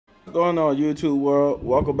What's going on, YouTube world?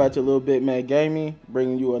 Welcome back to LilBigMan Gaming,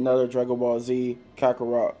 bringing you another Dragonballz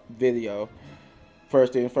Kakarot video.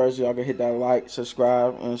 First thing first, y'all can hit that like,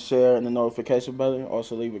 subscribe, and share, and the notification button.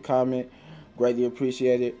 Also leave a comment. Greatly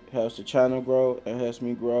appreciate it. Helps the channel grow. It helps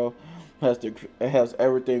me grow. It helps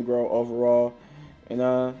everything grow overall. And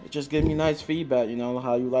it just gives me nice feedback. You know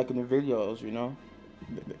how you liking the videos. You know,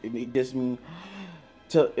 it gets me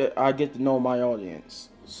to I get to know my audience.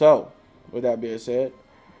 So, with that being said.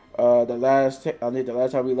 I think the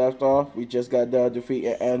last time we left off, we just got done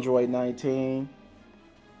defeating Android 19.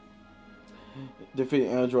 Defeating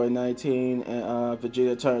Android 19 and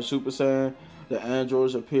Vegeta turned Super Saiyan. The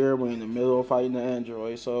androids appear. We're in the middle of fighting the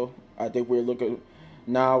android. So I think we're looking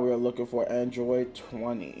for Android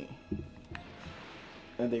 20.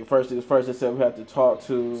 And then first things first, they said we have to talk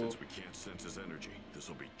to. Since we can't sense his energy, this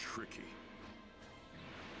will be tricky.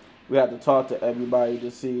 We have to talk to everybody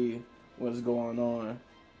to see what's going on.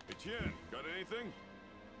 Etienne, got anything?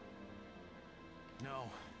 No,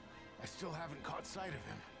 I still haven't caught sight of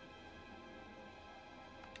him.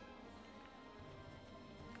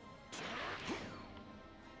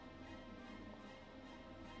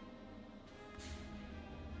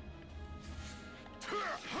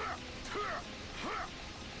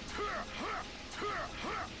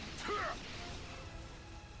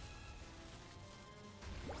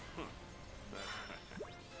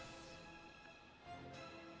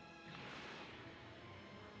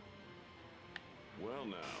 Well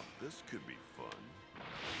now, this could be fun.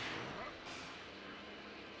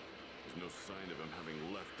 There's no sign of him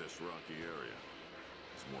having left this rocky area.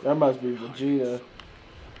 That must be Vegeta.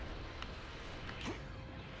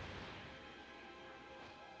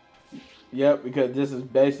 Yep, because this is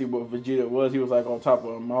basically what Vegeta was. He was like on top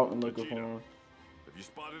of a mountain looking for him. Have you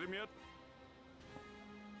spotted him yet?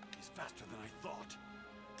 He's faster than I thought.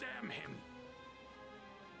 Damn him!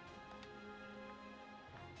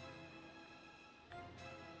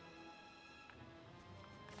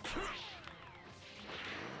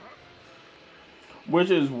 Which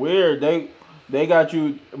is weird. They got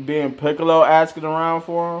you being Piccolo asking around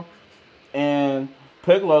for him, and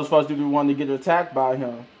Piccolo's supposed to be the one to get attacked by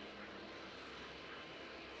him.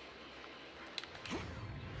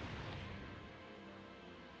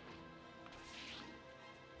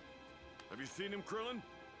 Have you seen him, Krillin?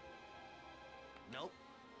 Nope.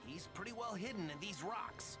 He's pretty well hidden in these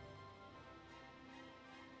rocks.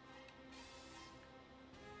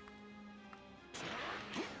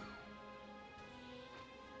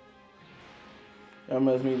 That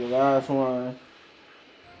must mean the last one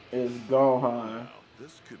is Gohan. Now,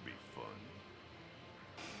 this could be fun.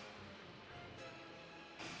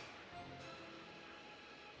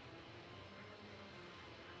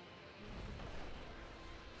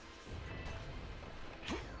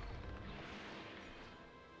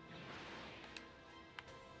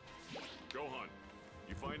 Gohan,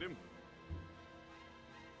 you find him?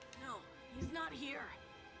 No, he's not here.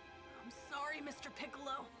 I'm sorry, Mr.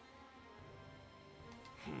 Piccolo.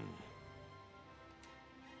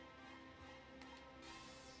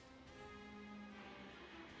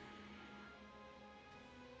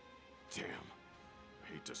 Damn.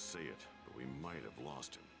 I hate to say it, but we might have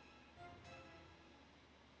lost him.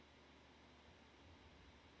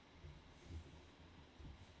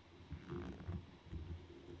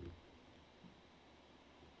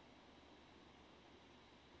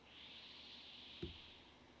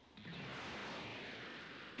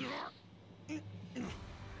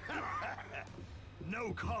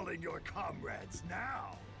 No calling your comrades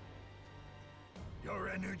now. Your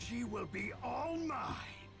energy will be all mine.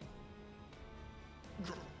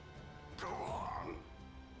 Go on.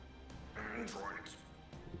 Androids,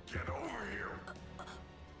 get over here.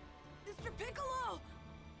 Mr. Piccolo!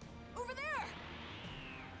 Over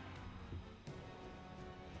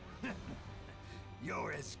there!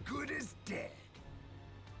 You're as good as dead.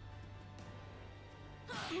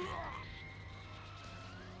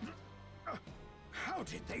 How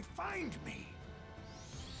did they find me?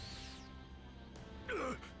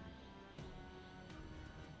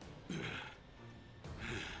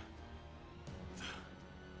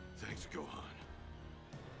 Thanks, Gohan.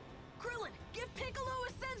 Krillin, give Piccolo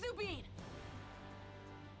a Senzu Bean!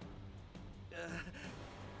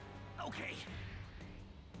 Okay.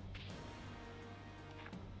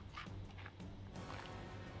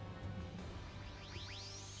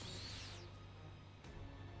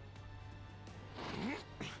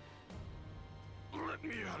 Let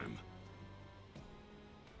me at him.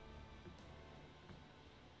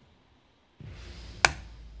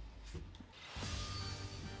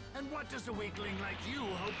 And what does a weakling like you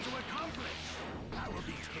hope to accomplish? I will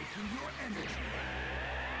be taking your energy.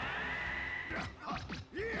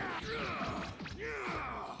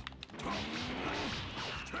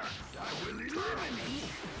 I will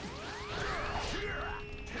eliminate.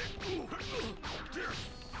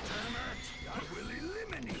 Damn it! I will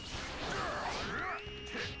eliminate.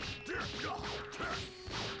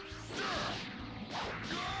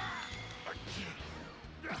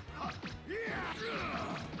 I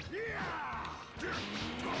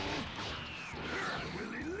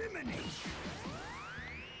will eliminate.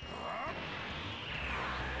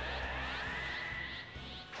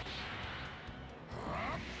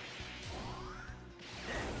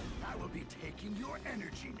 I will be taking your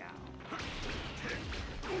energy now.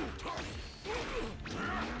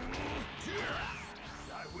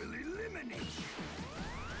 I will eliminate.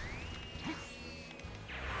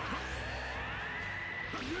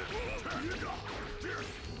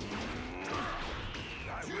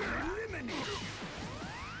 I will eliminate.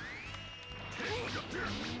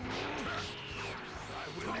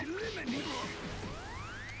 I will eliminate.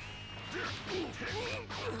 Damn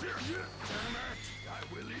it! I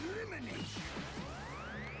will eliminate.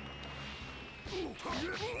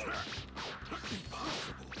 Impossible.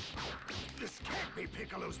 This can't be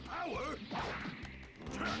Piccolo's power.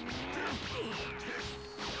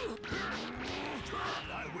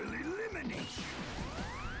 I will eliminate.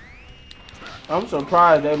 I'm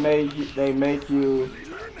surprised they make you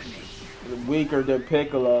weaker than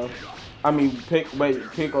Piccolo. I mean,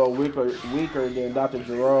 Piccolo weaker than Dr.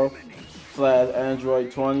 Gero /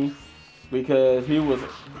 Android 20, because he was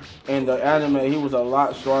in the anime. He was a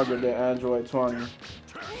lot stronger than Android 20.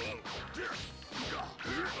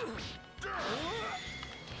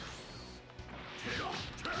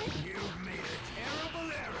 You've made a terrible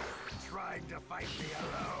error trying to fight me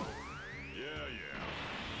alone. Yeah.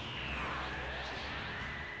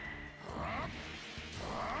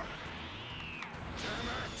 Damn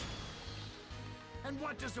it! And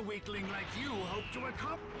what does a weakling like you hope to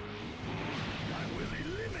accomplish? I will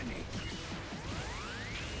eliminate you.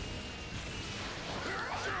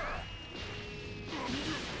 Damn it!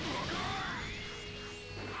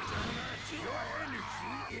 Your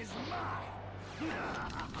energy is mine.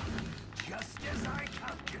 Just as I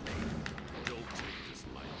calculated. Don't take this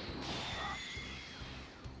lightly.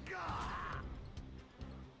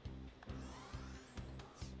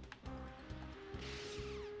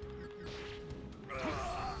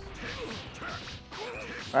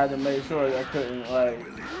 I had to make sure I couldn't like.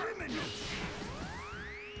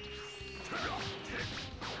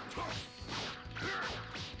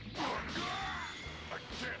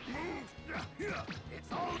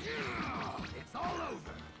 It's all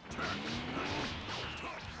over.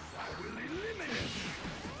 I will eliminate.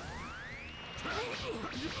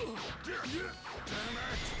 Damn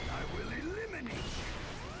it! I will eliminate.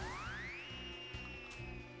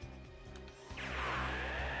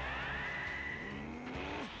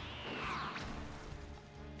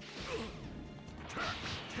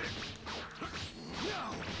 No!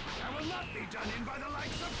 I will not be done in by the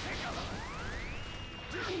likes of Piccolo!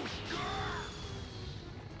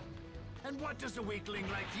 And what does a weakling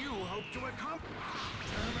like you hope to accomplish?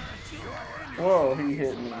 Whoa, he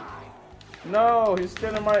hit me. No, he's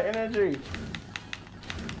stealing my energy.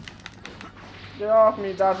 Get off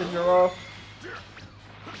me, Dr. Gero.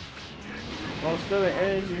 I'm stealing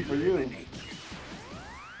energy for you.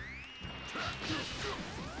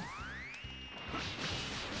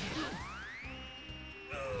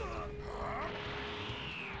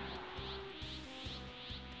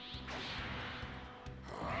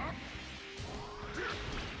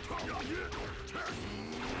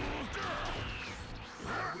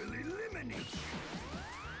 I will eliminate.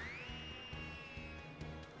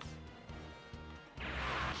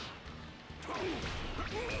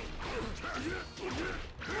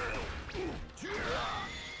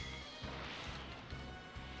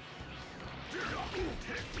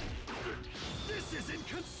 This is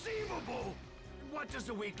inconceivable! What does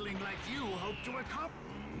a weakling like you hope to accomplish?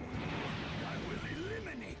 I will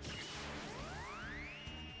eliminate you.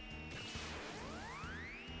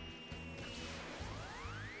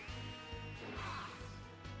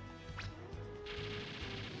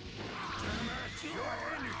 Your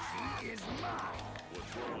energy is mine.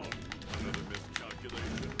 What's wrong? Another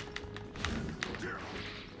miscalculation?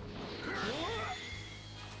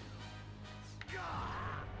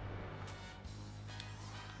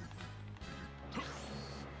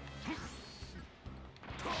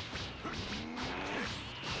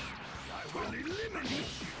 I will eliminate you.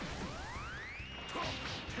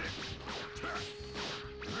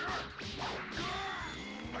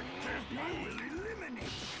 I will eliminate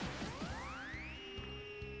you.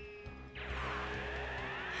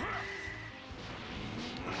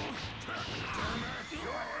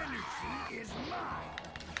 is mine.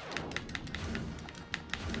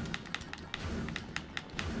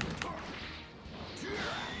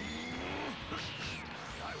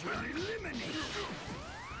 I will eliminate you.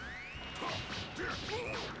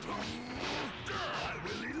 I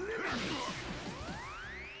will eliminate you.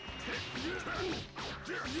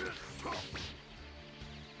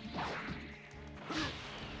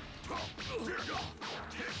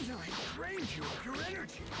 I drained you of your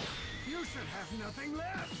energy. You should have nothing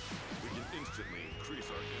left. We can instantly increase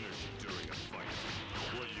our energy during a fight.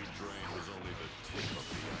 What you drained was only the tip of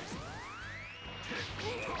the iceberg.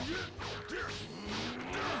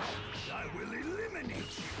 I will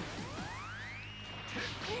eliminate you.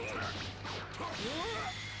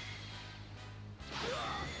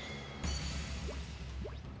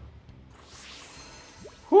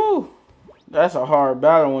 Whew. That's a hard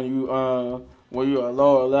battle when you're a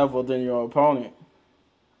lower level than your opponent.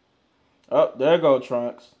 Oh, there go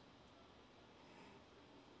Trunks.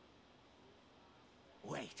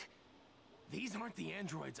 Wait. These aren't the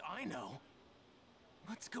androids I know.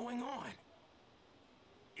 What's going on?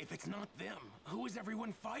 If it's not them, who is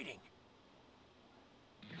everyone fighting?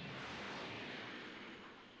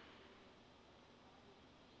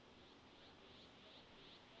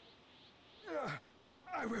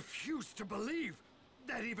 I refuse to believe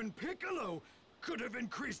that even Piccolo could have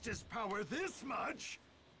increased his power this much.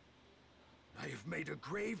 I have made a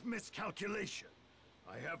grave miscalculation.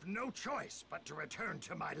 I have no choice but to return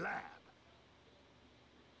to my lab.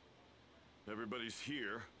 Everybody's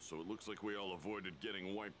here, so it looks like we all avoided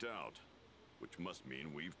getting wiped out. Which must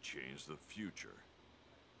mean we've changed the future.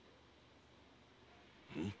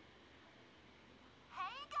 Hey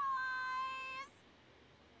guys!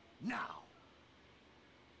 Now,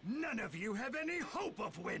 none of you have any hope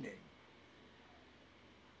of winning.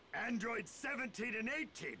 Androids 17 and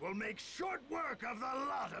 18 will make short work of the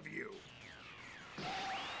lot of you.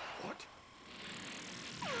 What?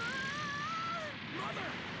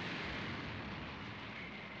 Mother!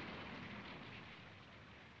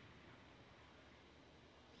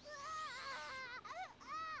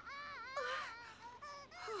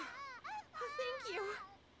 Thank you.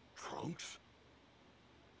 Trunks?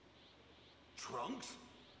 Trunks?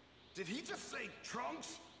 Did he just say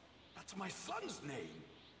Trunks? That's my son's name.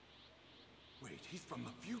 Wait, he's from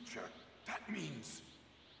the future. That means...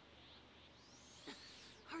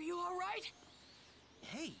 Are you all right?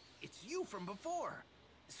 Hey, it's you from before.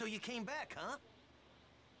 So you came back, huh?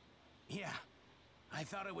 Yeah. I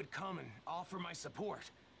thought I would come and offer my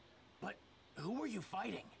support. But who were you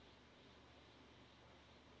fighting?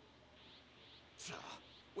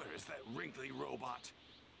 Where is that wrinkly robot?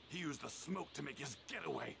 He used the smoke to make his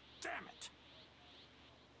getaway. Damn it!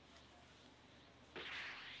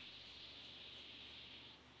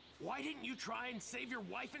 Why didn't you try and save your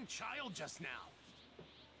wife and child just now?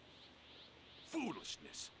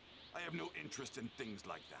 Foolishness. I have no interest in things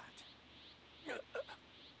like that.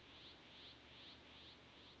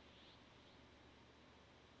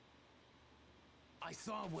 I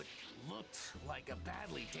saw what looked like a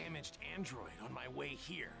badly damaged android on my way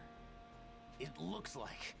here. It looks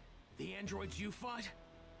like the androids you fought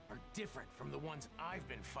are different from the ones I've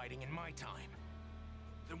been fighting in my time.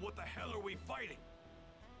 Then what the hell are we fighting?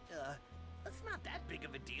 That's not that big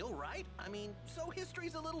of a deal, right? I mean, so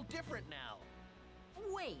history's a little different now.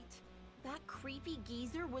 Wait, that creepy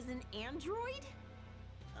geezer was an android?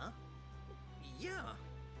 Huh? Yeah.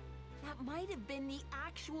 That might have been the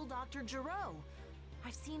actual Dr. Gero.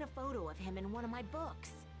 I've seen a photo of him in one of my books.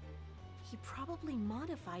 He probably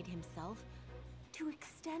modified himself to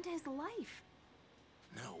extend his life.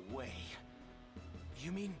 No way.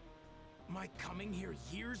 You mean my coming here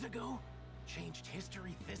years ago changed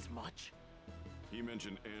history this much? He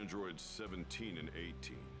mentioned androids 17 and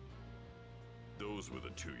 18. Those were the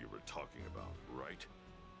two you were talking about, right?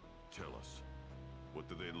 Tell us, what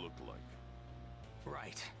do they look like?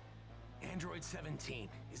 Right. Android 17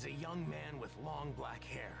 is a young man with long black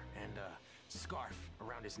hair and a scarf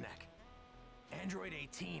around his neck. Android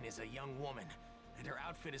 18 is a young woman, and her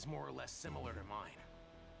outfit is more or less similar to mine.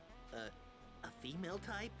 A female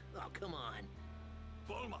type? Oh, come on.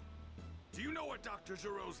 Bulma, do you know where Dr.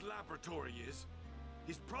 Gero's laboratory is?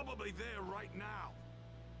 He's probably there right now.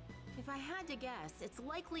 If I had to guess, it's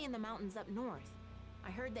likely in the mountains up north.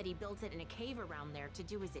 I heard that he built it in a cave around there to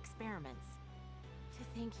do his experiments.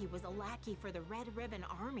 To think he was a lackey for the Red Ribbon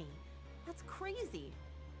Army. That's crazy.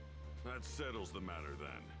 That settles the matter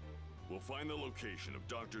then. We'll find the location of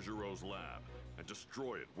Dr. Gero's lab and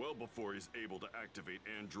destroy it well before he's able to activate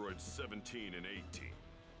androids 17 and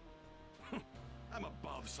 18. I'm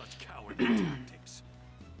above such cowardly tactics.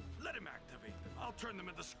 Let him activate them. I'll I'll turn them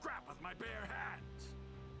into scrap with my bare hands.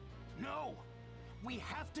 No! We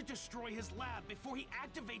have to destroy his lab before he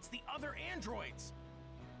activates the other androids!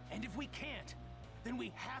 And if we can't, then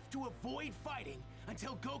we have to avoid fighting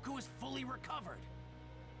until Goku is fully recovered.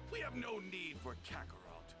 We have no need for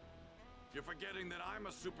Kakarot. You're forgetting that I'm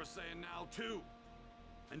a Super Saiyan now, too.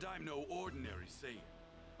 And I'm no ordinary Saiyan.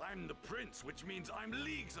 I'm the Prince, which means I'm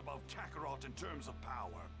leagues above Kakarot in terms of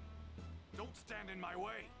power. Don't stand in my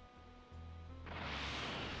way.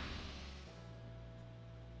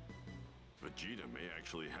 Vegeta may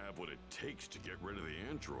actually have what it takes to get rid of the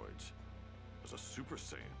androids. As a Super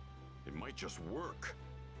Saiyan, it might just work.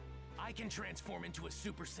 I can transform into a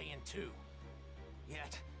Super Saiyan too.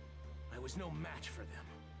 Yet, I was no match for them.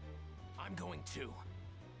 I'm going to.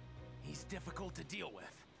 He's difficult to deal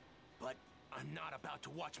with, but I'm not about to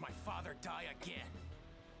watch my father die again.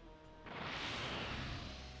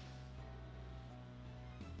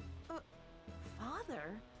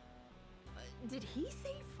 Father? Did he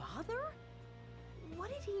say father? What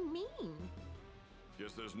did he mean?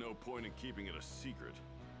 Guess there's no point in keeping it a secret.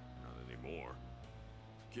 Not anymore.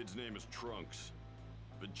 Kid's name is Trunks.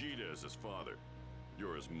 Vegeta is his father.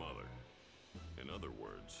 You're his mother. In other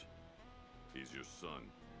words, he's your son.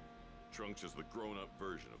 Trunks is the grown-up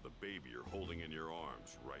version of the baby you're holding in your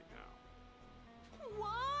arms right now.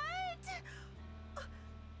 What?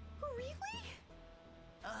 Really?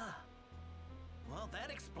 Well,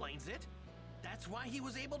 that explains it. That's why he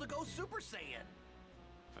was able to go Super Saiyan.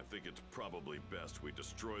 I think it's probably best we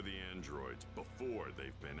destroy the androids before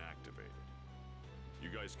they've been activated. You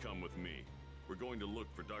guys come with me. We're going to look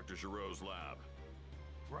for Dr. Giro's lab.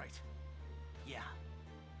 Right. Yeah.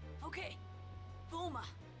 Okay, Bulma.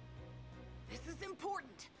 This is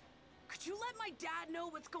important. Could you let my dad know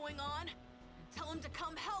what's going on? And tell him to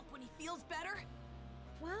come help when he feels better?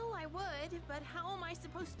 Well, I would, but how am I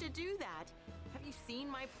supposed to do that? Have you seen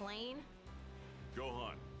my plane?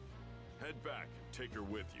 Gohan, head back and take her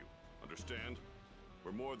with you. Understand?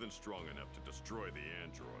 We're more than strong enough to destroy the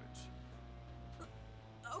androids.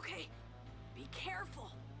 Okay, be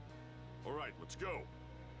careful. All right, let's go.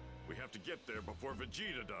 We have to get there before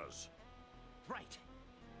Vegeta does. Right.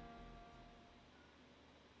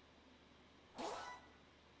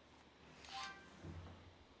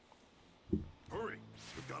 Hurry!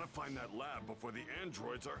 We've got to find that lab before the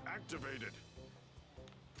androids are activated.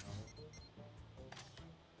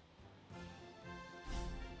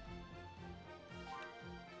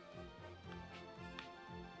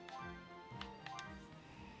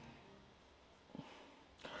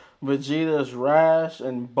 Vegeta's rash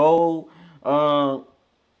and bold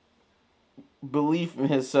belief in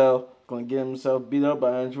himself gonna get himself beat up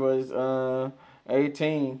by androids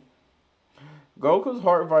 18. Goku's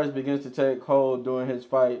heart virus begins to take hold during his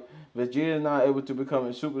fight. Vegeta is not able to become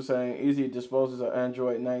a Super Saiyan, easily disposes of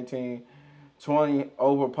Android 19. 20,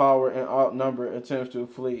 overpowered and outnumbered, attempts to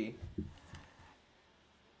flee.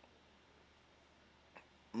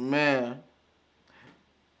 Man,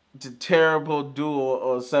 it's a terrible duel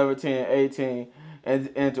of 17 and 18,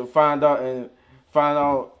 and to find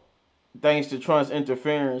out thanks to Trunks'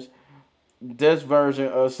 interference, this version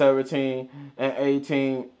of 17 and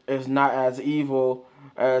 18 is not as evil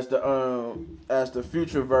as the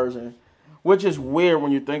future version, which is weird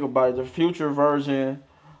when you think about it. The future version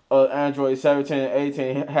of Android 17 and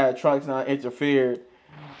 18 had Trunks not interfered,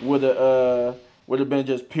 would have been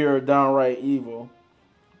just pure downright evil.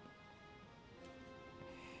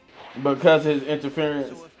 Because his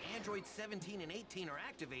interference. So if Android 17 and 18 are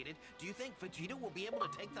activated, do you think Vegeta will be able to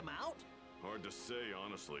take them out? Hard to say,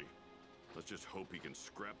 honestly. Let's just hope he can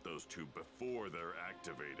scrap those two before they're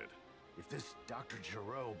activated. If this Dr.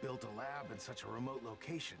 Giro built a lab in such a remote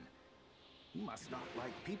location, he must not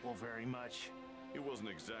like people very much. He wasn't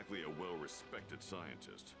exactly a well-respected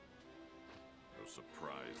scientist. No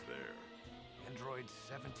surprise there. Androids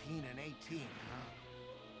 17 and 18,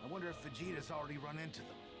 huh? I wonder if Vegeta's already run into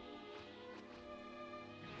them.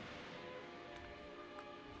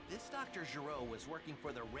 This Dr. Giro was working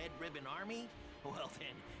for the Red Ribbon Army? Well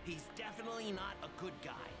then, he's definitely not a good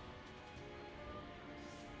guy.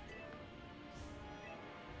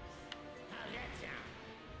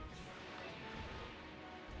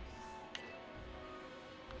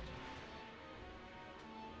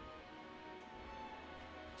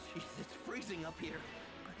 Jeez, it's freezing up here.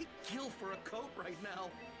 I'd kill for a coat right now.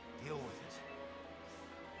 Deal with it.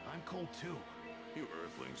 I'm cold too. You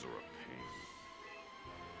Earthlings are a pain.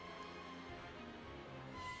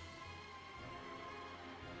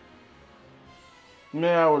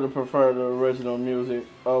 Man, I would have preferred the original music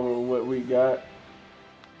over what we got.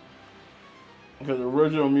 Because the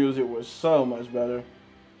original music was so much better.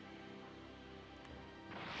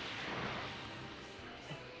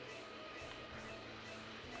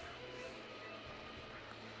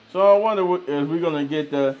 So I wonder if we're gonna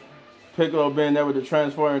get the Piccolo being able to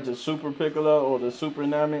transform into Super Piccolo or the Super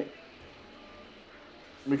Namek.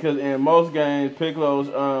 Because in most games,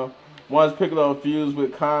 once Piccolo fused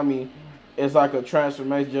with Kami, it's like a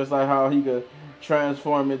transformation, just like how he could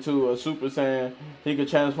transform into a Super Saiyan, he could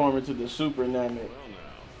transform into the Super Namek. Well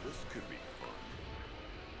now, this could be fun.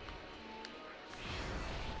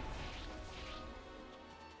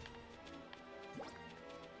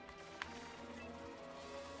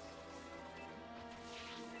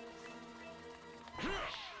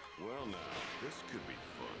 Well now, this could be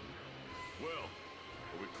fun. Well,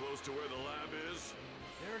 are we close to where the lab is?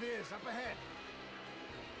 There it is, up ahead.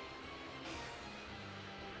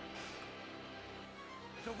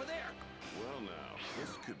 It's over there. Well now,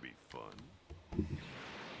 this could be fun.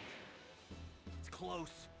 It's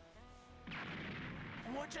close.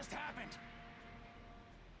 What just happened?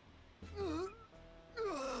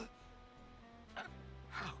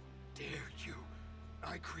 How dare you?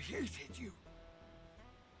 I created you.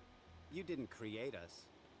 You didn't create us.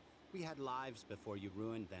 We had lives before you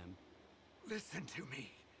ruined them. Listen to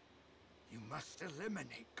me. You must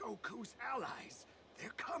eliminate Goku's allies.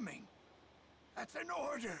 They're coming. That's an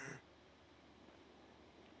order.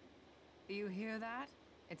 You hear that?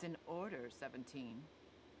 It's an order, 17.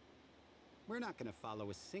 We're not gonna follow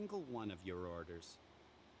a single one of your orders.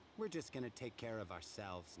 We're just gonna take care of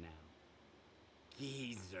ourselves now.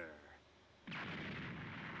 Geezer.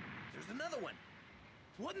 There's another one.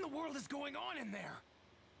 What in the world is going on in there?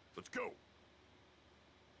 Let's go.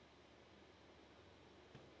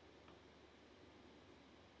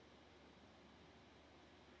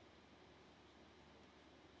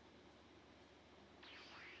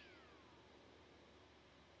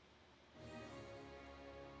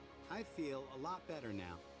 I feel a lot better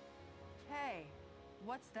now. Hey,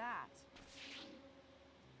 what's that?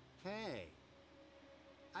 Hey.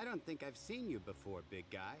 I don't think I've seen you before, big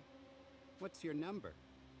guy. What's your number?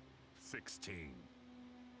 16.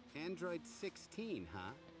 Android 16,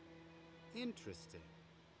 huh? Interesting.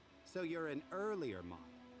 So you're an earlier model.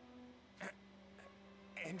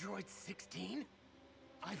 Android 16?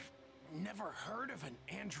 I've never heard of an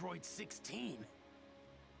Android 16.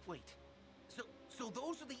 Wait, so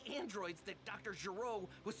those are the androids that Dr. Gero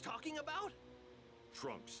was talking about?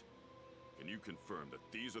 Trunks, can you confirm that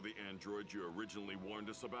these are the androids you originally warned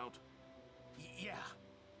us about? Yeah,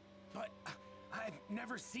 but I've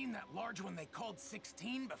never seen that large one they called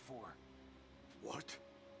 16 before. What?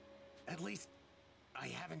 At least, I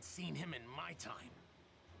haven't seen him in my time.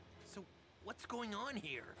 So, what's going on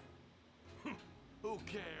here? Who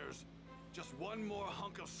cares? Just one more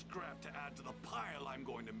hunk of scrap to add to the pile I'm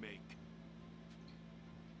going to make.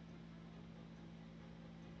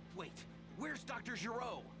 Wait, where's Dr.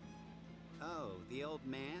 Gero? Oh, the old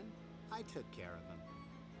man? I took care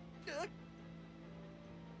of him.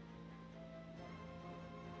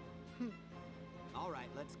 All right,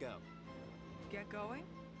 let's go. Get going?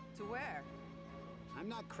 To where? I'm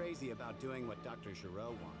not crazy about doing what Dr.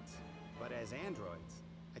 Gero wants, but as androids,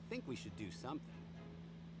 I think we should do something.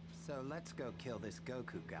 So let's go kill this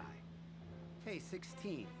Goku guy. Hey,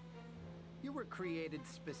 16. You were created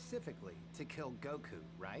specifically to kill Goku,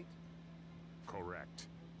 right? Correct.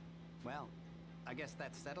 Well, I guess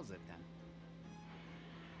that settles it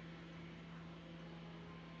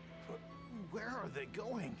then. Where are they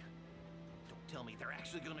going? Don't tell me they're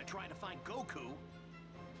actually gonna try to find Goku.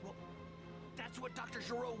 Well, that's what Dr.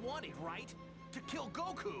 Gero wanted, right? To kill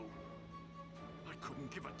Goku! I couldn't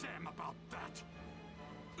give a damn about that.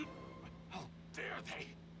 How dare they?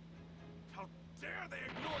 How dare they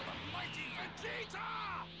ignore the mighty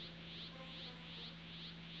Vegeta!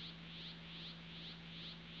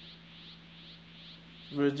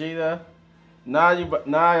 Vegeta. Now I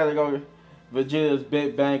gotta go. Vegeta's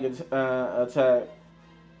Big Bang attack.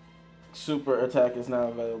 Super attack is now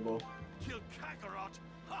available. Kill Kakarot?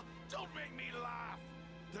 Ha! Don't make me laugh!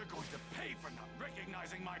 They're going to pay for not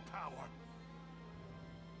recognizing my power.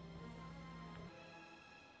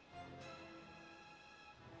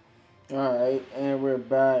 Alright, and we're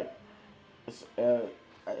back.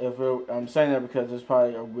 I'm saying that because it's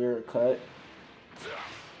probably a weird cut.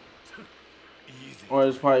 Easy. Or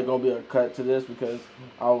it's probably going to be a cut to this because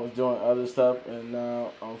I was doing other stuff and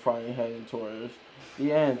now I'm finally heading towards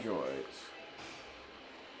the androids.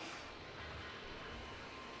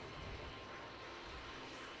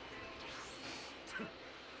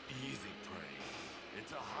 Easy prey.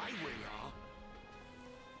 It's a highway, huh?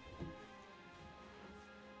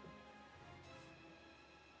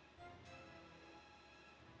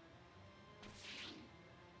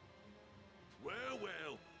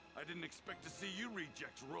 Well, I didn't expect to see you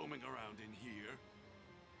rejects roaming around in here.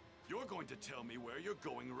 You're going to tell me where you're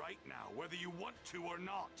going right now, whether you want to or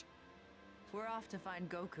not. We're off to find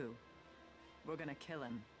Goku. We're gonna kill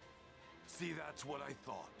him. See, that's what I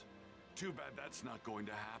thought. Too bad that's not going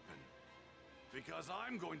to happen. Because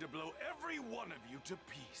I'm going to blow every one of you to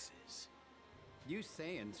pieces. You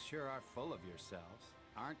Saiyans sure are full of yourselves,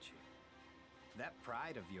 aren't you? That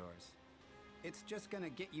pride of yours, it's just gonna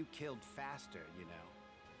get you killed faster, you know.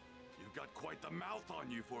 You've got quite the mouth on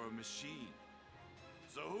you for a machine.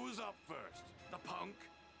 So who's up first? The punk?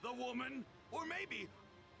 The woman? Or maybe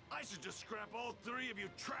I should just scrap all three of you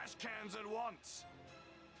trash cans at once?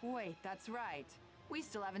 Wait, that's right. We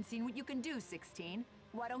still haven't seen what you can do, 16.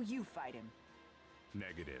 Why don't you fight him?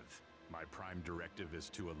 Negative. My prime directive is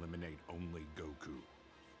to eliminate only Goku.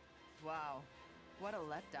 Wow, what a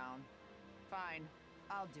letdown. Fine,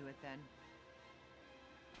 I'll do it then.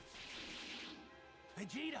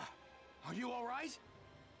 Vegeta! Are you alright?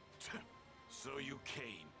 So you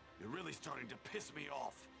came. You're really starting to piss me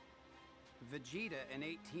off. Vegeta and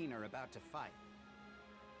 18 are about to fight.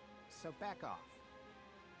 So back off.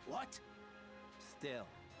 What? Still,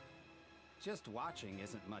 just watching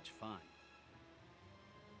isn't much fun.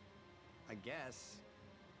 I guess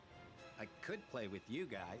I could play with you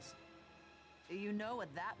guys. You know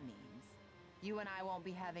what that means. You and I won't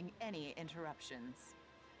be having any interruptions.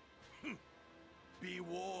 Be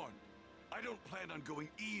warned. I don't plan on going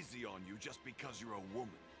easy on you just because you're a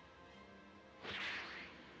woman.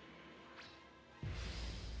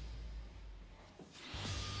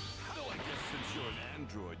 Though I guess since you're an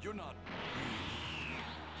android, you're not...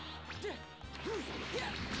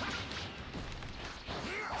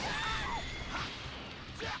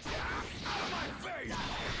 Out of my face!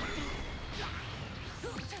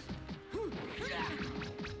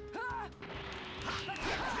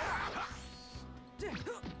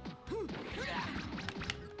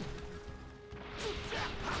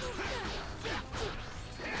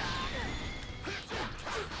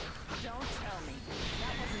 Don't tell me.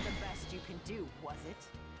 That wasn't the best you can do, was it?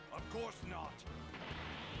 Of course not.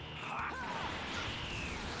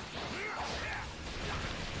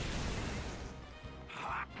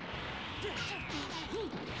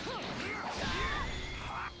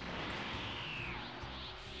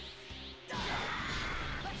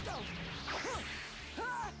 Let's go!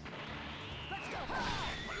 Let's go!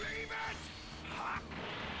 Believe it!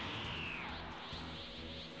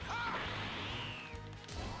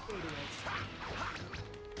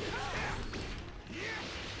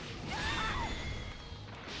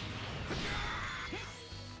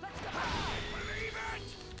 Let's go! Believe it!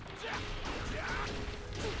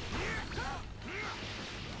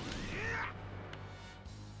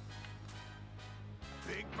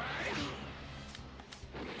 Big Bang!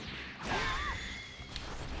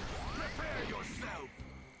 Prepare yourself!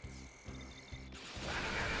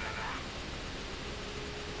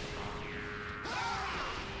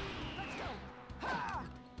 Let's go!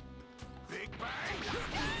 Big Bang!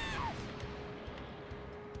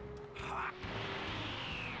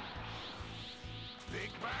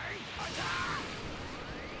 Big Bang! Attack!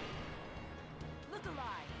 Look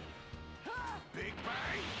alive! Big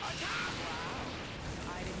Bang! Attack!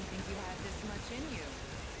 I didn't think you had this much in you.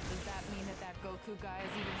 Does that mean that Goku guy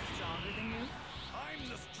is even stronger than you? I'm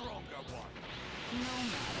the stronger one! No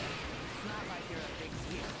matter. It's not like you're a big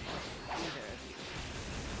deal. Either of you.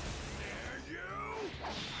 Dare you!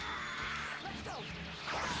 Let's go!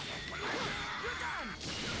 You're done!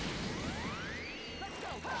 Let's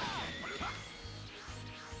go!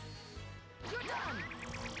 You're done!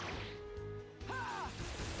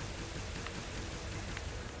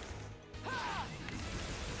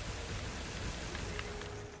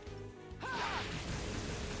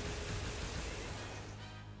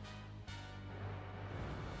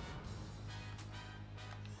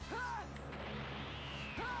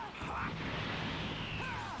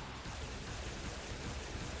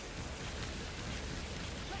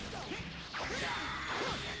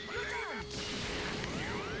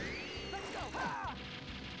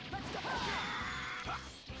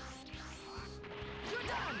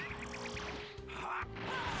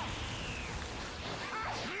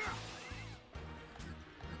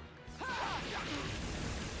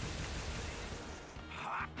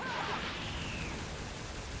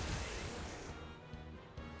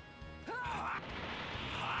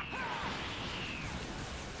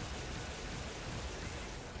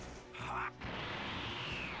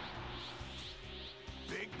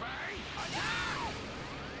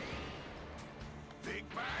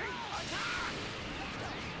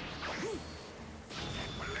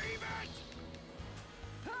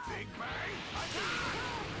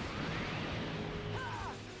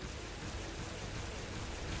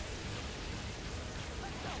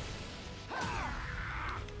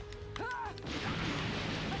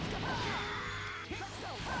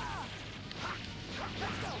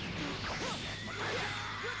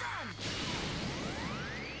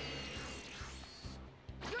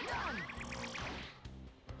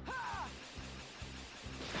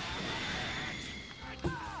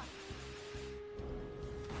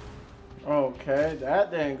 Okay, that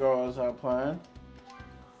didn't go as I planned.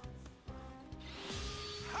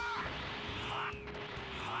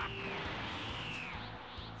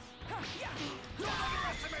 Don't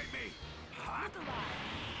underestimate me! Look alive.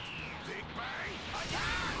 Big Bang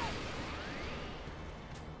attack!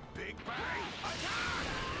 Big Bang attack!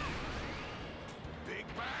 Big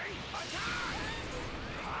Bang attack!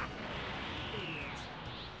 Idiot.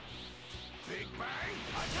 Big Bang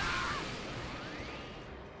attack!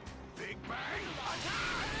 Big Bang attack!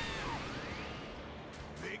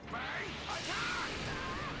 Big Bang attack!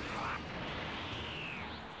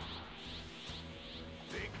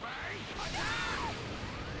 Big Bang attack!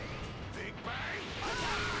 Big Bang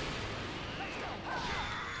attack! Let's go. I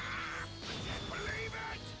can't believe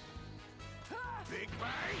it! Big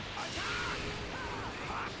Bang attack!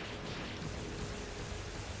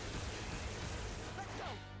 Let's go.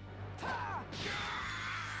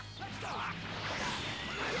 Let's go.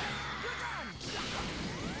 You're done.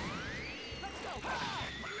 Let's go.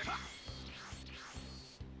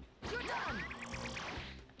 You're done.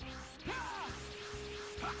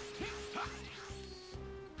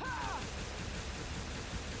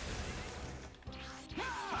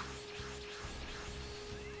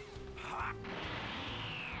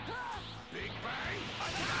 Big Bang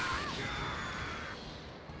attack!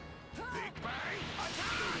 Big Bang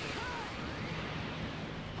attack!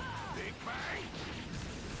 Big Bang!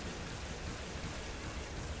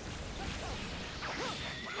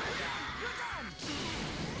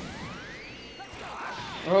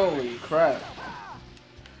 Holy crap.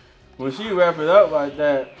 When she wrap it up like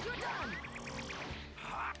that.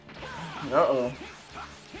 Uh-oh.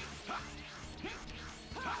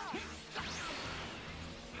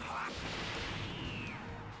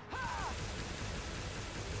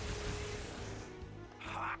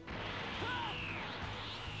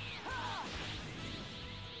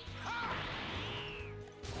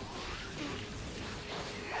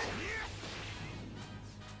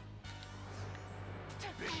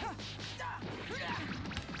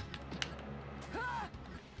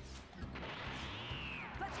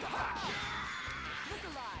 Let's go. Look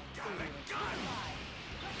alive.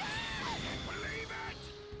 Believe it!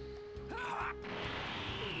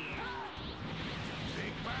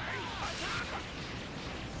 Big Bang attack!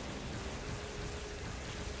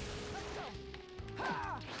 Let's go.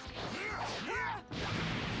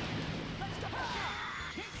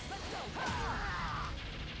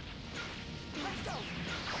 Let's go.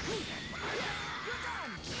 You're done. You're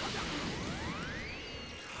done.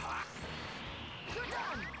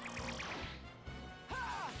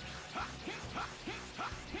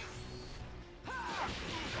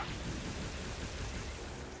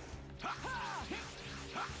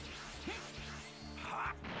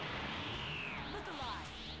 Look alive.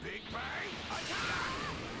 Big Bang attack!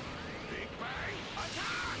 Big Bang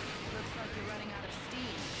attack! Looks like you're running out of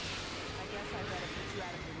steam. I guess I better put you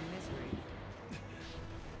out of your misery.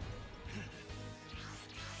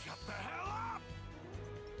 Shut the hell up!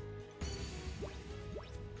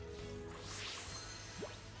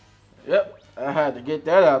 Yep, I had to get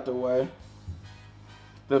that out the way.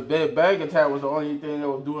 The big bang attack was the only thing that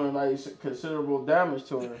was doing like considerable damage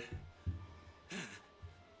to her.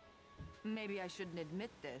 Maybe I shouldn't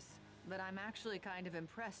admit this, but I'm actually kind of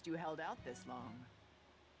impressed you held out this long.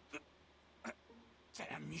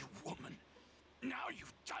 Damn you, woman! Now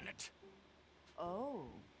you've done it! Oh.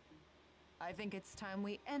 I think it's time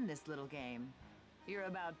we end this little game. You're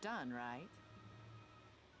about done, right?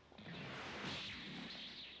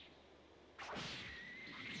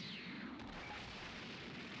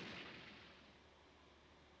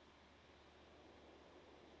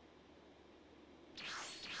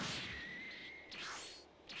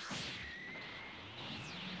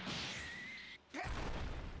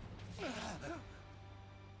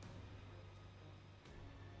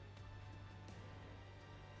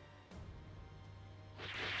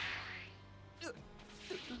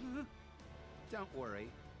 Don't worry.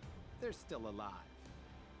 They're still alive.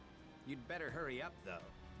 You'd better hurry up, though.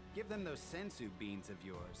 Give them those sensu beans of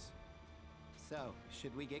yours. So,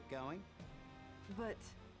 should we get going? But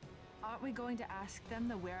aren't we going to ask them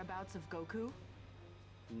the whereabouts of Goku?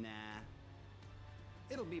 Nah.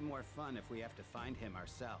 It'll be more fun if we have to find him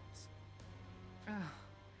ourselves. Ugh.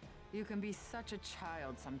 You can be such a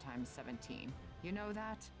child sometimes, 17. You know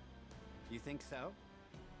that? You think so?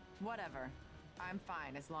 Whatever. I'm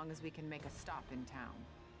fine as long as we can make a stop in town.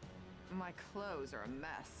 My clothes are a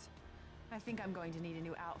mess. I think I'm going to need a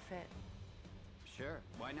new outfit. Sure,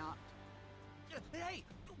 why not? Hey!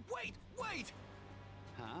 Wait! Wait!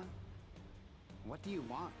 Huh? What do you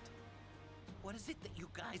want? What is it that you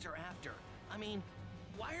guys are after? I mean,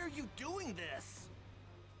 Why are you doing this?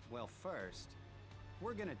 Well, first,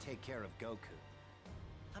 we're gonna take care of Goku.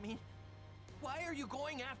 I mean, why are you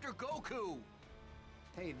going after Goku?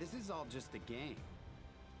 Hey, this is all just a game.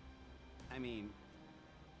 I mean,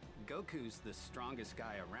 Goku's the strongest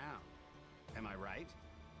guy around. Am I right?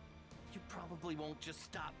 You probably won't just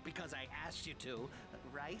stop because I asked you to,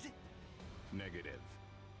 right? Negative.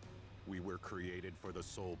 We were created for the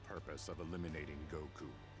sole purpose of eliminating Goku.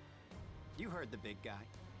 You heard the big guy.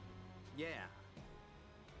 Yeah.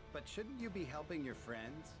 But shouldn't you be helping your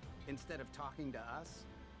friends instead of talking to us?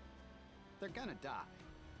 They're gonna die.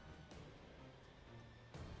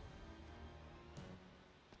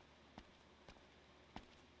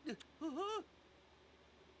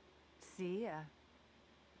 See ya.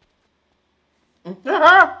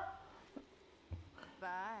 Bye.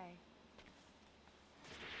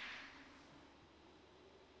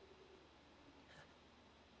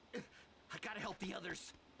 I gotta help the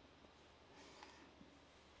others.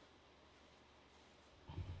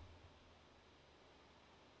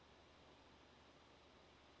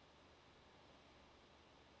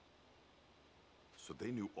 So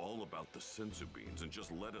they knew all about the senzu beans and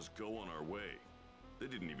just let us go on our way. They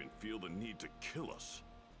didn't even feel the need to kill us.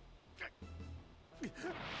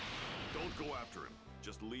 Don't go after him.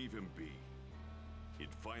 Just leave him be.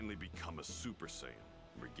 He'd finally become a Super Saiyan,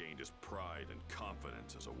 regained his pride and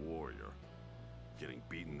confidence as a warrior. Getting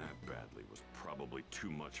beaten that badly was probably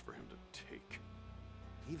too much for him to take.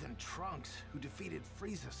 Even Trunks, who defeated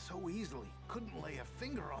Frieza so easily, couldn't lay a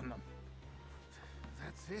finger on them.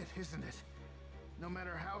 That's it, isn't it? No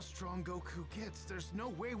matter how strong Goku gets, there's no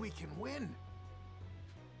way we can win.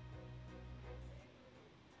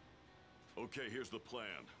 Okay, here's the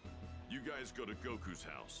plan. You guys go to Goku's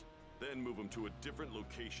house, then move him to a different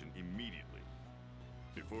location immediately.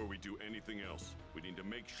 Before we do anything else, we need to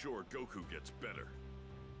make sure Goku gets better.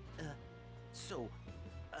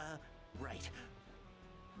 Right.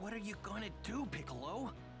 What are you gonna do,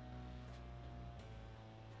 Piccolo?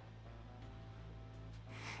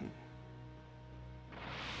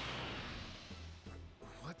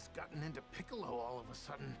 What's gotten into Piccolo all of a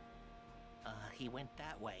sudden? He went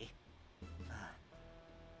that way.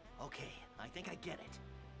 Okay, I think I get it.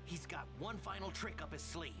 He's got one final trick up his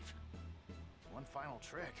sleeve. One final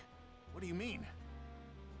trick? What do you mean?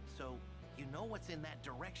 So, you know what's in that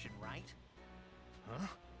direction, right? Huh?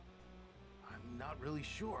 I'm not really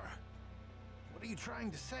sure. What are you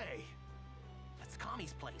trying to say? That's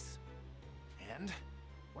Kami's place. And?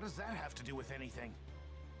 What does that have to do with anything?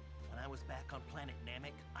 When I was back on planet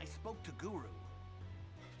Namek, I spoke to Guru.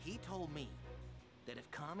 He told me that if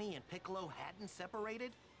Kami and Piccolo hadn't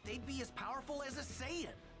separated, they'd be as powerful as a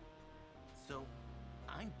Saiyan. So,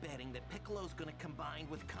 I'm betting that Piccolo's gonna combine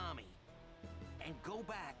with Kami and go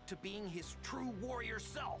back to being his true warrior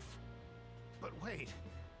self. But wait,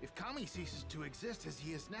 if Kami ceases to exist as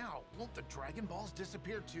he is now, won't the Dragon Balls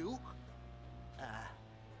disappear too?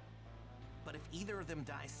 But if either of them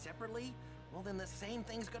dies separately, well then the same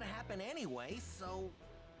thing's gonna happen anyway, so...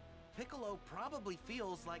 Piccolo probably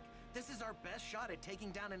feels like this is our best shot at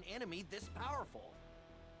taking down an enemy this powerful.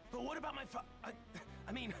 But what about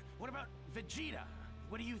I mean, what about Vegeta?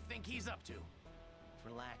 What do you think he's up to?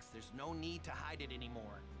 Relax, there's no need to hide it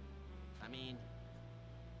anymore. I mean,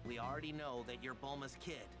 we already know that you're Bulma's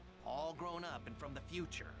kid, all grown up and from the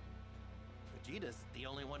future. Vegeta's the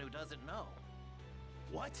only one who doesn't know.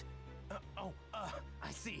 What?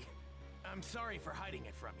 I see. I'm sorry for hiding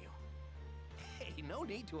it from you. Hey, no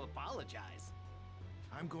need to apologize.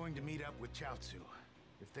 I'm going to meet up with Chaozu.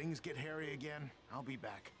 If things get hairy again, I'll be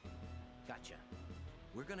back. Gotcha.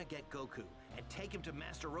 We're gonna get Goku and take him to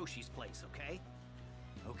Master Roshi's place, okay?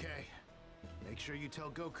 Okay. Make sure you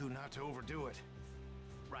tell Goku not to overdo it.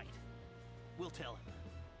 Right. We'll tell him.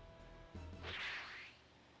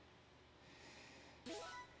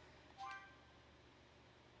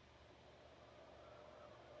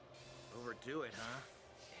 Overdo it, huh?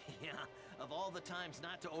 Yeah, of all the times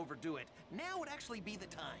not to overdo it, now would actually be the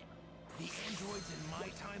time. The androids in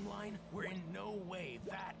my timeline were in no way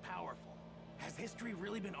that powerful. Has history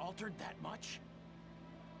really been altered that much?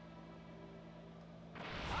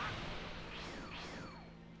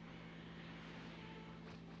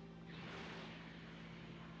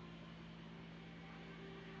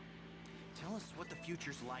 Tell us what the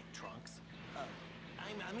future's like, Trunks. I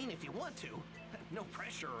mean, if you want to. No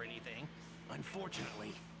pressure or anything.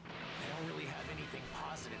 Unfortunately, I don't really have anything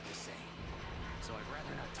positive to say, so I'd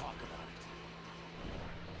rather not talk about it.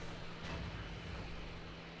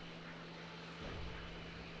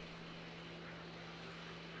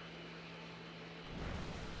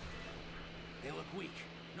 They look weak.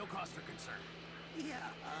 No cause for concern. Yeah,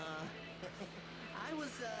 I was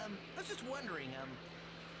just wondering,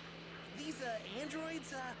 these,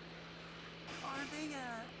 androids, are they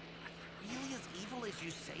really as evil as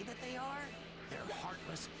you say that they are? They're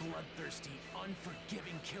heartless, bloodthirsty,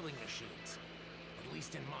 unforgiving killing machines. At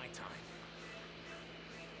least in my time.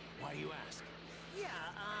 Why do you ask? Yeah,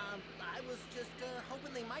 I was just,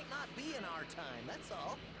 hoping they might not be in our time, that's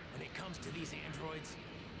all. When it comes to these androids,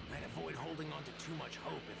 I'd avoid holding on to too much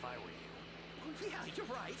hope if I were you. Well, yeah, you're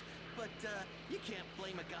right. But, you can't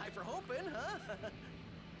blame a guy for hoping, huh?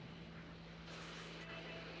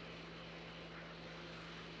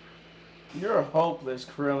 You're hopeless,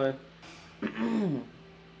 Krillin.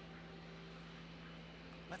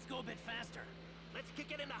 Let's go a bit faster. Let's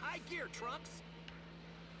kick it into high gear, Trunks.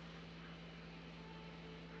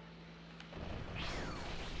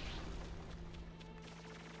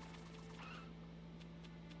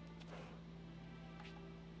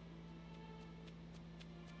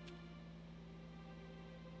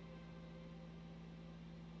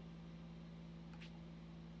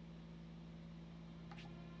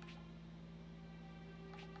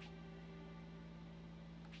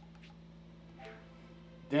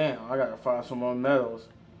 Damn, I gotta find some more medals.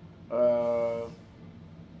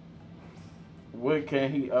 What can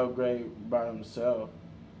he upgrade by himself?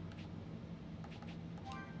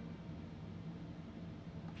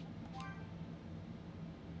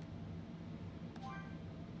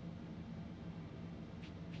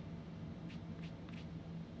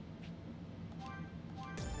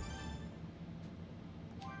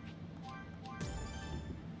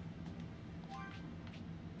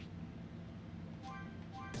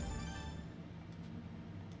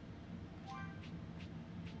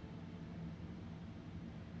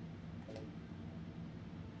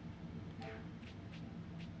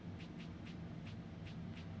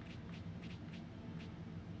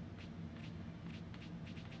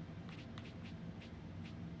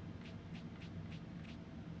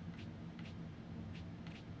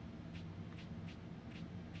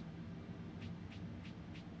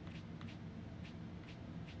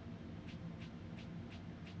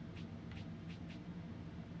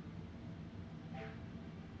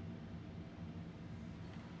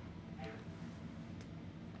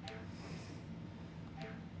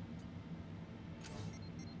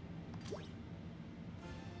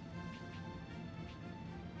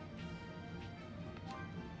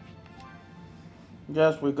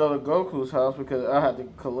 Yes, we go to Goku's house because I had to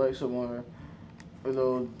collect some more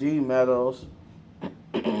little D medals.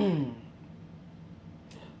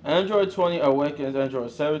 Android 20 awakens Android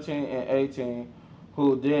 17 and 18,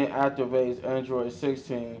 who then activates Android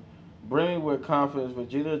 16. Brimming with confidence,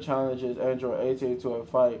 Vegeta challenges Android 18 to a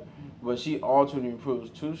fight, but she ultimately proves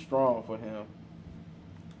too strong for him.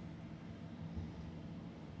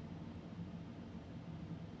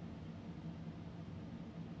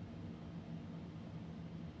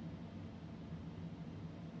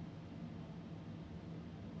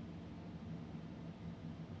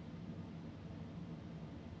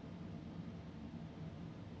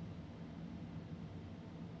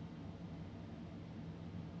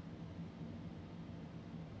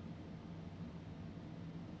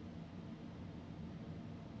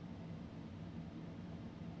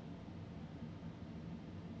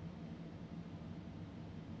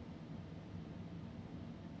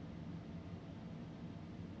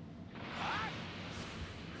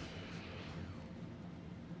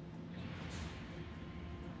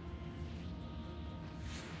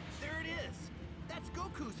 There it is! That's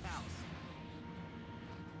Goku's house!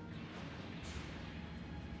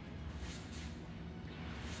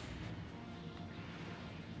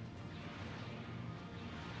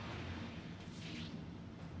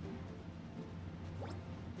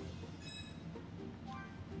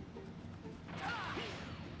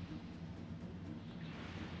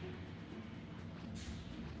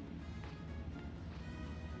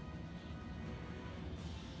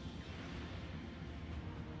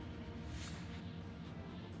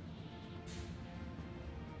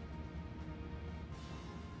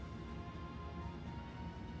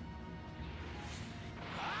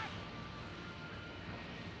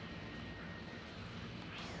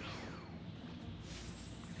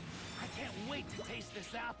 Wait to taste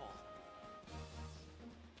this apple.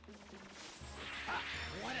 Ah,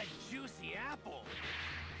 what a juicy apple.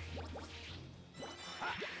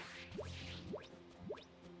 Ah.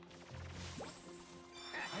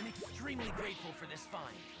 I'm extremely grateful for this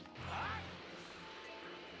find. Ah.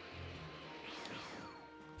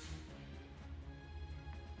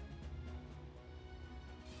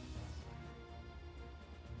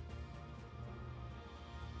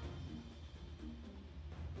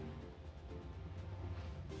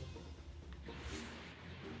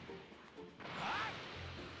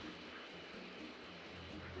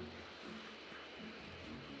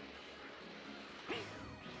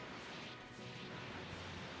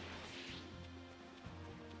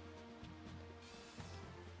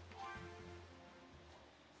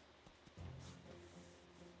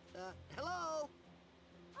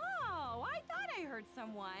 heard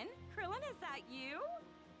someone. Krillin, is that you?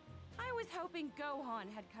 I was hoping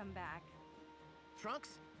Gohan had come back.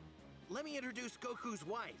 Trunks, let me introduce Goku's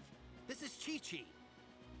wife. This is Chi-Chi.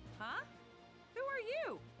 Huh? Who are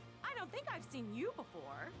you? I don't think I've seen you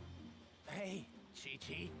before. Hey,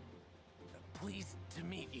 Chi-Chi. Pleased to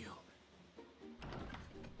meet you.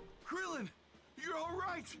 Krillin, you're all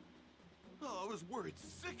right. Oh, I was worried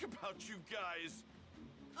sick about you guys.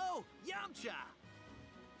 Oh, Yamcha!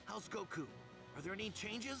 How's Goku? Are there any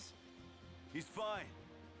changes? He's fine.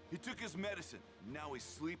 He took his medicine. Now he's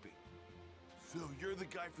sleeping. So you're the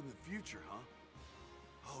guy from the future, huh?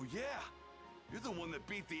 Oh yeah. You're the one that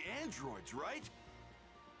beat the androids, right?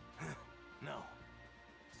 No.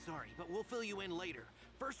 Sorry, but we'll fill you in later.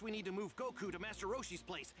 First, we need to move Goku to Master Roshi's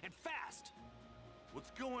place, and fast!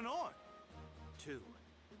 What's going on? 2.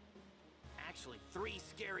 Actually, 3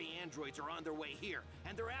 scary androids are on their way here,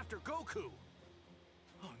 and they're after Goku!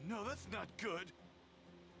 Oh no, that's not good.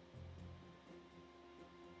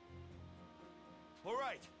 All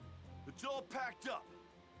right, it's all packed up.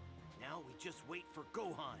 Now we just wait for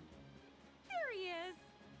Gohan. There he is.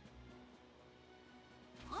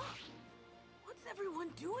 Huh? What's everyone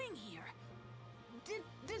doing here?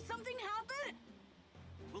 Did something happen?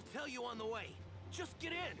 We'll tell you on the way. Just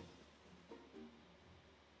get in!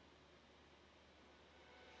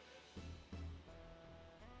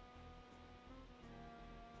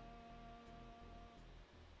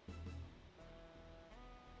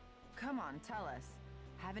 Come on, tell us.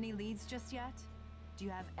 Have any leads just yet? Do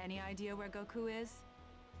you have any idea where Goku is?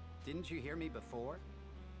 Didn't you hear me before?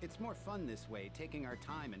 It's more fun this way, taking our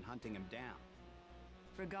time and hunting him down.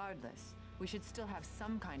 Regardless, we should still have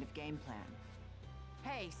some kind of game plan.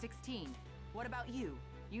 Hey, 16, what about you?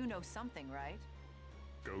 You know something, right?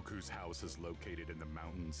 Goku's house is located in the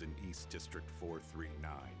mountains in East District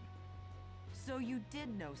 439. So you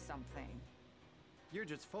did know something. You're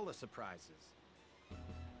just full of surprises.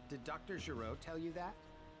 Did Dr. Giro tell you that?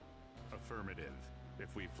 Affirmative.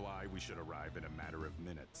 If we fly, we should arrive in a matter of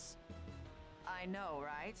minutes. I know,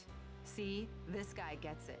 right? See, this guy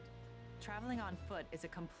gets it. Traveling on foot is a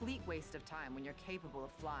complete waste of time when you're capable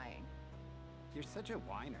of flying. You're such a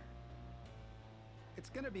whiner. It's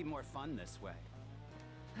gonna be more fun this way.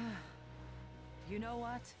 You know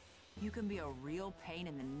what? You can be a real pain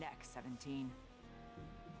in the neck, 17.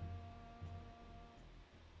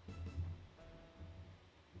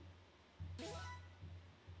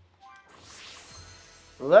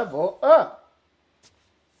 Level up.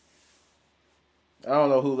 I don't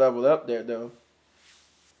know who leveled up there though.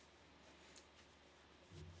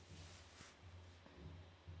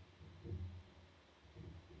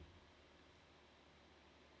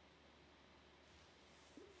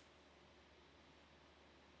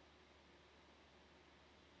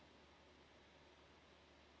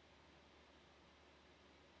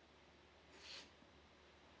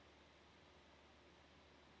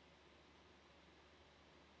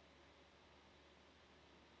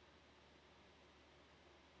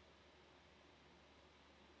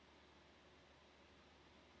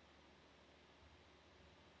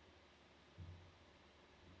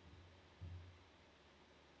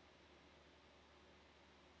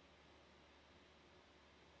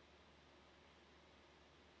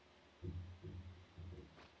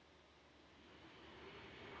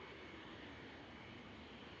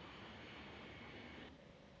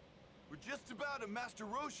 We're just about at Master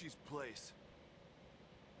Roshi's place.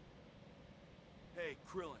 Hey,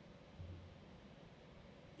 Krillin.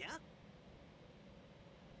 Yeah?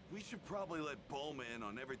 We should probably let Bulma in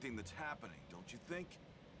on everything that's happening, don't you think?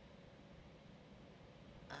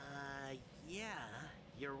 Yeah,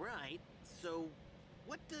 you're right. So,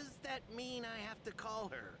 what does that mean I have to call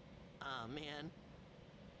her? Aw, man.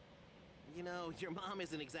 You know, your mom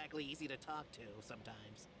isn't exactly easy to talk to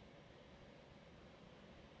sometimes.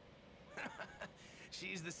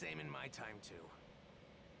 She's the same in my time, too.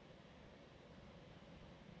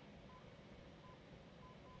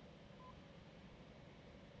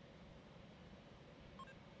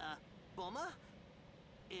 Bulma?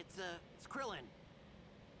 It's Krillin.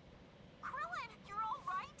 Krillin, you're all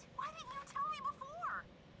right? Why didn't you tell me before?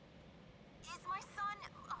 Is my son,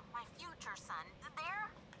 my future son,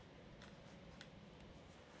 there?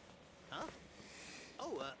 Huh?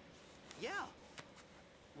 Oh, yeah.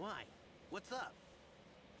 Why? What's up?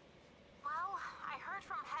 Well, I heard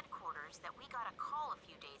from headquarters that we got a call a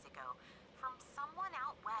few days ago from someone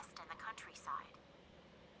out west in the countryside.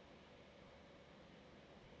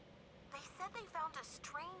 They said they found a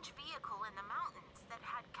strange vehicle in the mountains that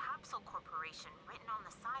had Capsule Corporation written on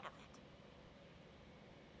the side of it.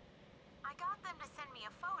 I I got them to send me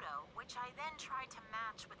a photo, which I then tried to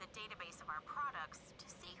match with a database of our products to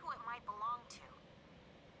see who it might belong to.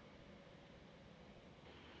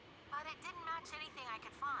 But it didn't match anything I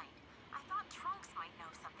could find. I thought Trunks might know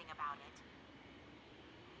something about it.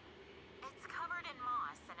 It's covered in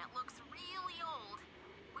moss and it looks really old.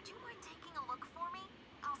 Would you mind taking a look for me?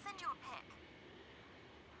 I'll send you a pic.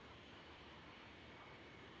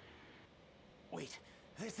 Wait,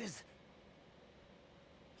 this is...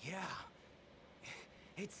 Yeah.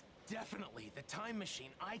 It's definitely the time machine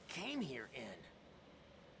I came here in.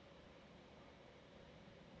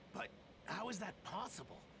 But how is that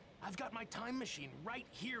possible? I've got my time machine right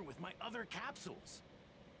here with my other capsules.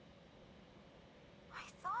 I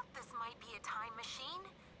thought this might be a time machine,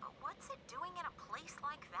 but what's it doing in a place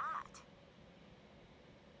like that?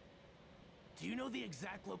 Do you know the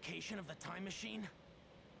exact location of the time machine?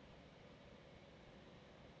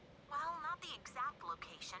 Well, not the exact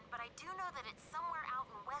location, but I do know that it's somewhere out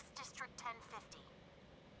in West District 1050.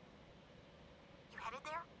 You headed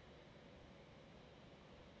there?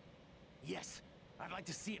 Yes, I'd like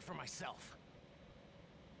to see it for myself.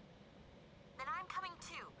 Then I'm coming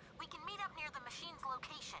too. We can meet up near the machine's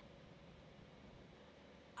location.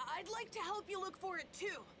 I'd like to help you look for it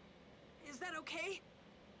too. Is that okay?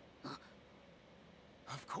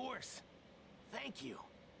 Of course. Thank you.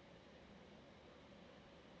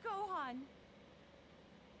 Gohan.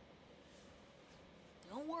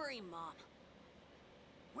 Don't worry, Mom.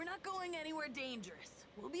 We're not going anywhere dangerous.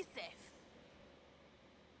 We'll be safe.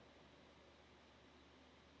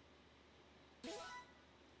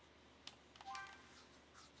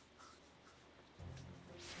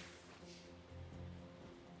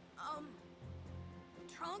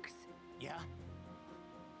 Trunks? Yeah?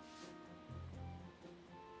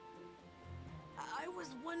 I was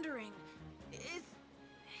wondering,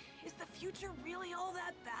 is the future really all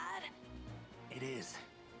that bad? It is.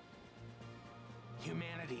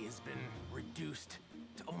 Humanity has been reduced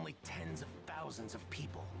to only tens of thousands of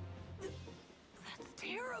people. That's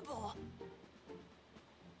terrible.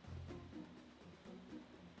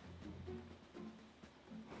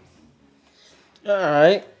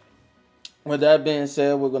 Alright. With that being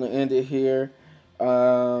said, we're going to end it here.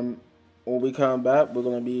 When we come back, we're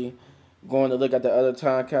going to be going to look at the other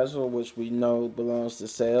time capsule, which we know belongs to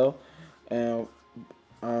Cell. And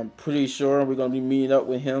I'm pretty sure we're going to be meeting up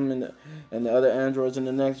with him and the other androids in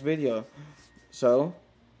the next video. So,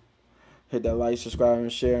 hit that like, subscribe,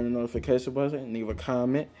 and share, and the notification button, and leave a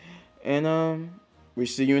comment. And we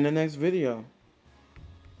see you in the next video.